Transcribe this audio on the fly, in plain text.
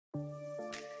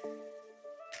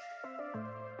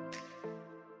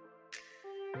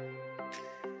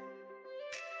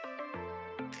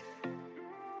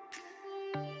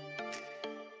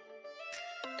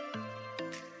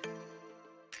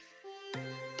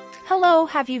Hello,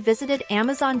 have you visited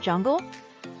Amazon jungle?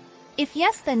 If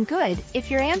yes, then good.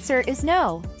 If your answer is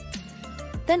no,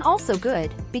 then also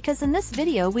good, because in this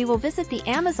video we will visit the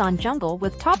Amazon jungle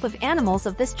with top of animals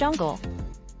of this jungle.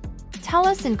 Tell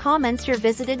us in comments your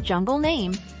visited jungle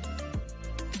name.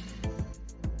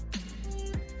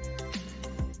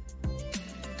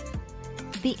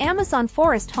 The Amazon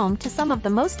forest home to some of the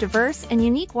most diverse and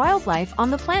unique wildlife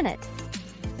on the planet.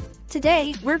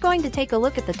 Today, we're going to take a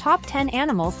look at the top 10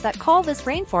 animals that call this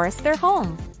rainforest their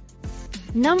home.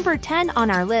 Number 10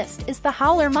 on our list is the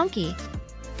howler monkey.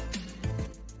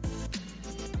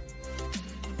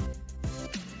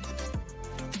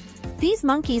 These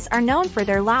monkeys are known for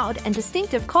their loud and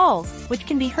distinctive calls, which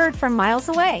can be heard from miles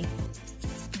away.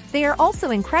 They are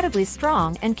also incredibly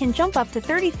strong and can jump up to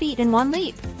 30 feet in one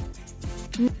leap.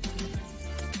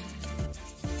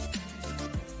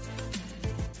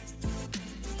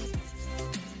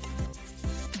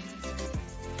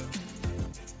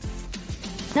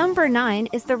 Number 9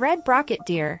 is the red brocket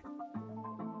deer.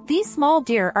 These small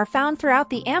deer are found throughout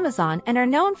the Amazon and are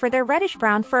known for their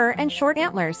reddish-brown fur and short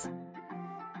antlers.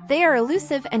 They are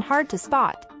elusive and hard to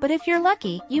spot, but if you're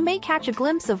lucky, you may catch a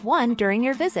glimpse of one during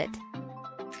your visit.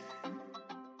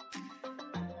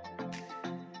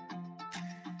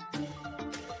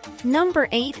 Number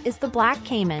 8 is the black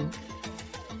caiman.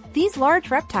 These large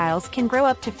reptiles can grow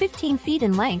up to 15 feet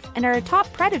in length and are a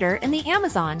top predator in the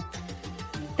Amazon.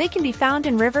 They can be found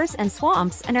in rivers and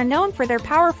swamps and are known for their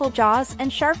powerful jaws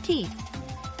and sharp teeth.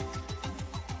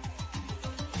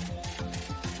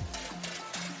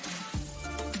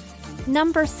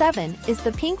 Number 7 is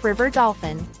the pink river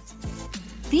dolphin.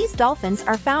 These dolphins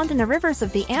are found in the rivers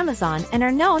of the Amazon and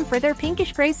are known for their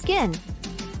pinkish-gray skin.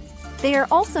 They are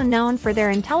also known for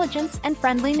their intelligence and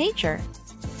friendly nature.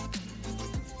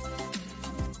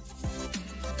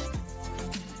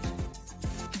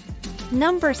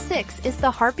 Number 6 is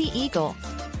the harpy eagle.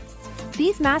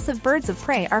 These massive birds of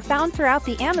prey are found throughout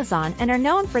the Amazon and are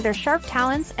known for their sharp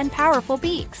talons and powerful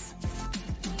beaks.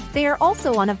 They are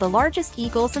also one of the largest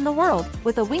eagles in the world,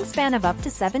 with a wingspan of up to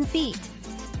 7 feet.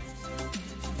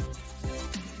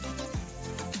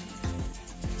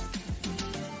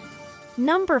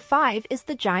 Number 5 is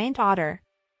the giant otter.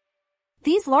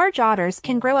 These large otters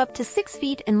can grow up to 6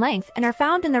 feet in length and are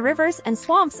found in the rivers and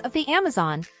swamps of the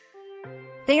Amazon.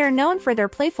 They are known for their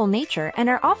playful nature and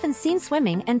are often seen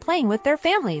swimming and playing with their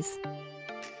families.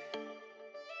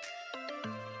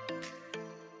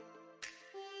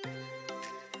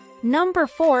 Number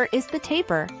 4 is the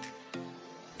tapir.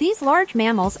 These large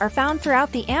mammals are found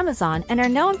throughout the Amazon and are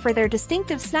known for their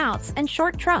distinctive snouts and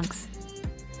short trunks.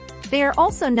 They are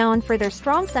also known for their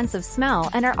strong sense of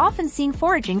smell and are often seen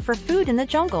foraging for food in the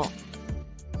jungle.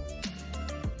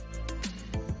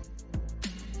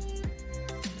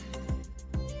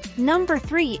 Number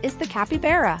 3 is the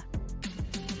capybara.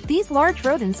 These large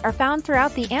rodents are found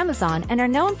throughout the Amazon and are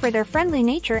known for their friendly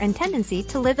nature and tendency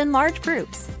to live in large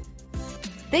groups.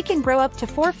 They can grow up to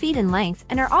 4 feet in length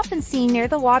and are often seen near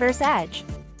the water's edge.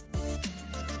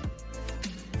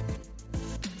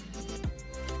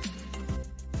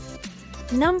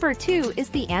 Number 2 is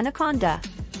the anaconda.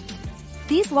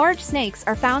 These large snakes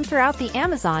are found throughout the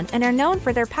Amazon and are known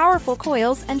for their powerful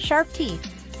coils and sharp teeth.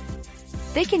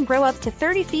 They can grow up to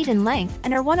 30 feet in length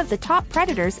and are one of the top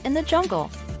predators in the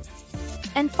jungle.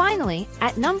 And finally,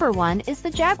 at number 1 is the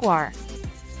jaguar.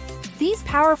 These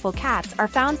powerful cats are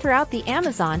found throughout the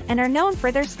Amazon and are known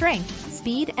for their strength,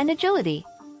 speed, and agility.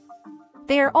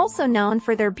 They are also known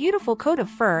for their beautiful coat of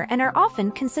fur and are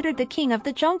often considered the king of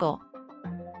the jungle.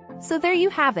 So there you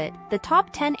have it, the top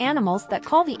 10 animals that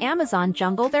call the Amazon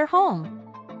jungle their home.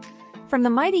 From the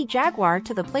mighty jaguar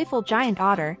to the playful giant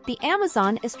otter, the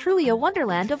Amazon is truly a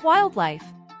wonderland of wildlife.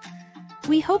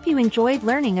 We hope you enjoyed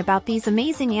learning about these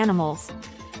amazing animals,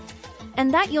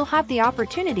 and that you'll have the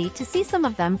opportunity to see some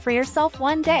of them for yourself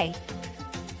one day.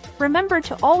 Remember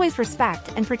to always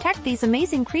respect and protect these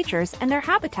amazing creatures and their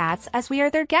habitats, as we are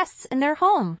their guests in their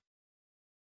home.